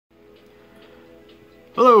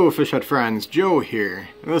Hello Fishhead friends, Joe here.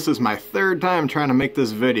 This is my third time trying to make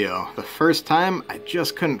this video. The first time I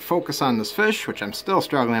just couldn't focus on this fish, which I'm still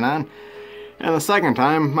struggling on. And the second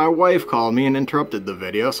time my wife called me and interrupted the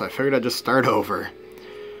video, so I figured I'd just start over.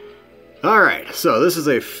 Alright, so this is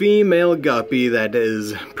a female guppy that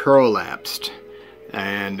is prolapsed.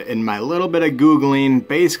 And in my little bit of Googling,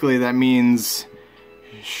 basically that means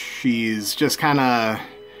she's just kind of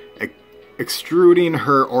extruding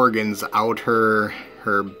her organs out her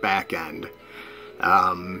back end.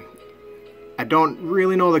 I don't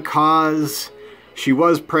really know the cause. She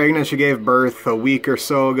was pregnant, she gave birth a week or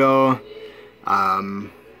so ago.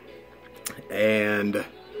 And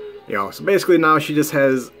you know, so basically now she just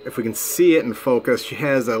has, if we can see it in focus, she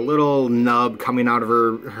has a little nub coming out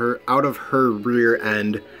of her rear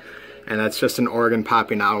end, and that's just an organ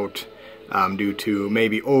popping out due to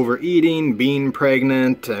maybe overeating, being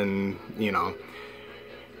pregnant, and you know.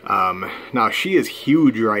 Now she is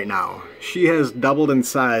huge right now. She has doubled in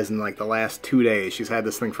size in like the last 2 days. She's had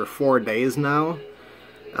this thing for 4 days now.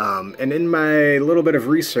 And in my little bit of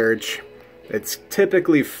research, it's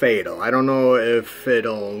typically fatal. I don't know if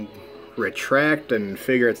it'll retract and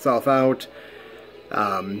figure itself out.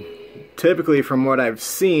 Typically from what I've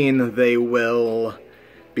seen, they will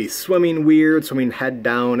be swimming weird, swimming head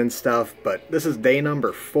down and stuff, but this is day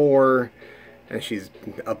number 4 and she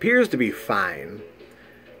appears to be fine.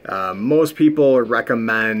 Most people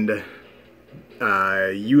recommend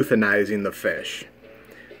euthanizing the fish.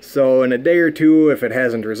 So in a day or two, if it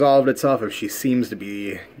hasn't resolved itself, if she seems to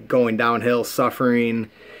be going downhill suffering,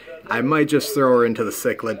 I might just throw her into the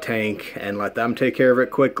cichlid tank and let them take care of it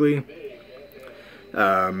quickly.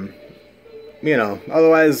 You know,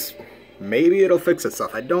 otherwise maybe it'll fix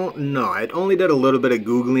itself. I don't know. I only did a little bit of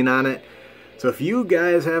Googling on it. So if you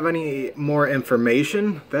guys have any more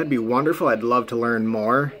information, that'd be wonderful. I'd love to learn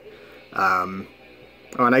more. Oh,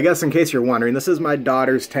 and I guess in case you're wondering, this is my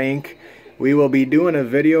daughter's tank. We will be doing a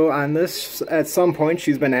video on this at some point.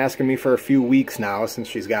 She's been asking me for a few weeks now since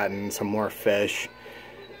she's gotten some more fish.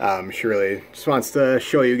 She really just wants to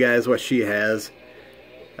show you guys what she has.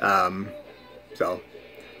 So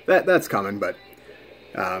that's coming, but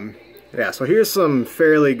yeah, so here's some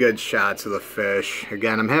fairly good shots of the fish.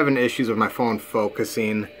 Again, I'm having issues with my phone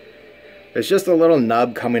focusing. There's just a little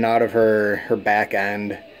nub coming out of her back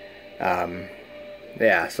end.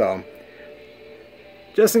 Yeah, so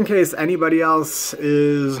just in case anybody else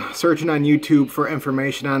is searching on YouTube for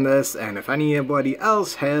information on this, and if anybody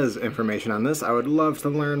else has information on this, I would love to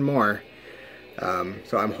learn more.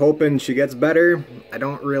 So I'm hoping she gets better. I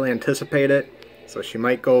don't really anticipate it, so she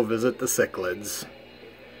might go visit the cichlids.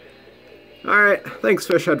 Alright, thanks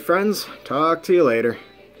Fishhead friends. Talk to you later.